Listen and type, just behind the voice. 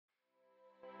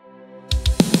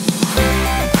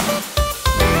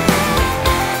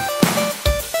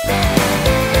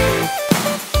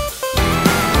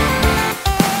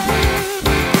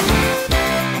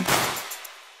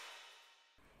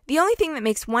The only thing that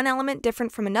makes one element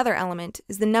different from another element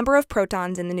is the number of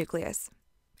protons in the nucleus.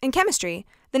 In chemistry,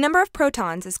 the number of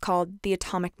protons is called the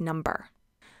atomic number.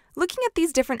 Looking at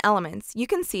these different elements, you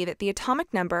can see that the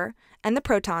atomic number and the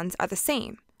protons are the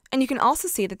same, and you can also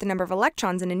see that the number of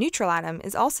electrons in a neutral atom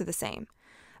is also the same.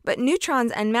 But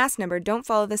neutrons and mass number don't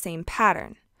follow the same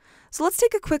pattern. So let's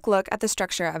take a quick look at the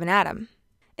structure of an atom.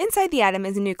 Inside the atom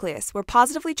is a nucleus where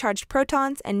positively charged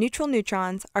protons and neutral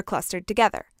neutrons are clustered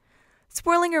together.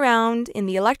 Swirling around in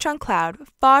the electron cloud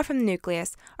far from the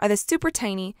nucleus are the super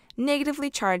tiny, negatively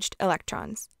charged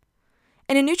electrons.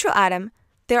 In a neutral atom,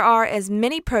 there are as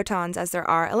many protons as there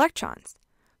are electrons.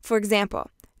 For example,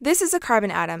 this is a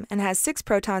carbon atom and has 6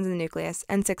 protons in the nucleus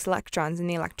and 6 electrons in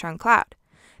the electron cloud.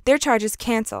 Their charges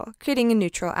cancel, creating a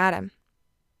neutral atom.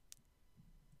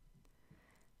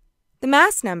 The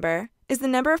mass number is the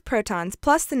number of protons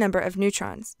plus the number of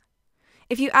neutrons.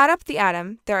 If you add up the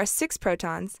atom, there are 6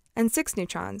 protons and 6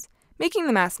 neutrons, making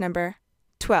the mass number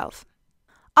 12.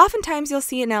 Oftentimes you'll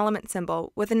see an element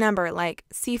symbol with a number like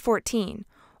C14,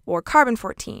 or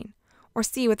carbon-14, or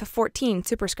C with a 14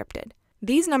 superscripted.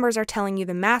 These numbers are telling you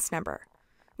the mass number,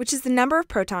 which is the number of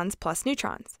protons plus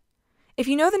neutrons. If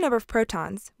you know the number of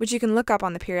protons, which you can look up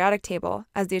on the periodic table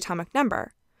as the atomic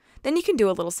number, then you can do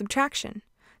a little subtraction.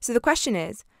 So the question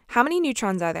is, how many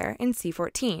neutrons are there in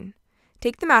C14?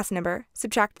 Take the mass number,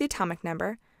 subtract the atomic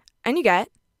number, and you get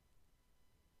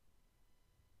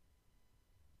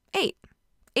 8.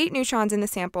 8 neutrons in the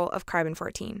sample of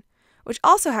carbon-14, which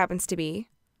also happens to be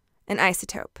an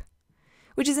isotope,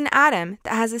 which is an atom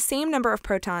that has the same number of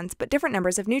protons but different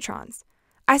numbers of neutrons.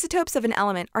 Isotopes of an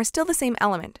element are still the same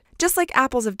element, just like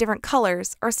apples of different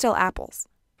colors are still apples.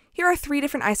 Here are 3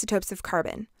 different isotopes of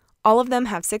carbon. All of them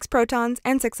have 6 protons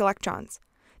and 6 electrons.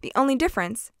 The only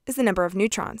difference is the number of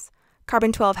neutrons.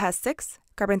 Carbon-12 has 6,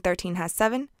 carbon-13 has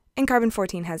 7, and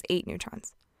carbon-14 has 8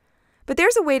 neutrons. But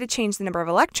there's a way to change the number of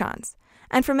electrons,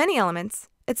 and for many elements,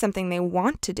 it's something they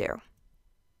want to do.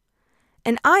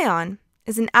 An ion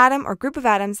is an atom or group of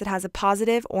atoms that has a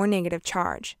positive or negative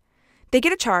charge. They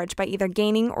get a charge by either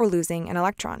gaining or losing an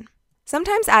electron.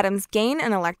 Sometimes atoms gain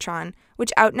an electron,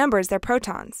 which outnumbers their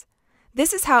protons.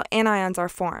 This is how anions are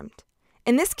formed.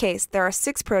 In this case, there are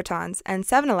 6 protons and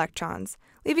 7 electrons,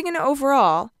 leaving an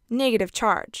overall negative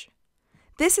charge.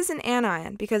 This is an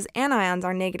anion because anions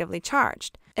are negatively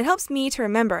charged. It helps me to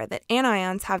remember that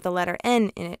anions have the letter N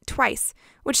in it twice,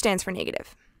 which stands for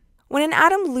negative. When an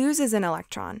atom loses an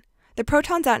electron, the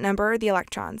protons outnumber the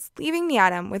electrons, leaving the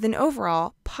atom with an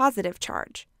overall positive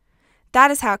charge.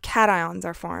 That is how cations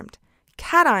are formed.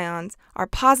 Cations are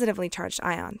positively charged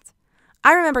ions.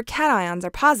 I remember cations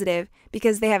are positive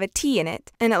because they have a T in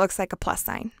it and it looks like a plus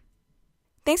sign.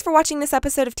 Thanks for watching this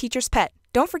episode of Teacher's Pet.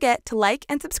 Don't forget to like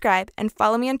and subscribe and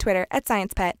follow me on Twitter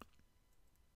 @SciencePet.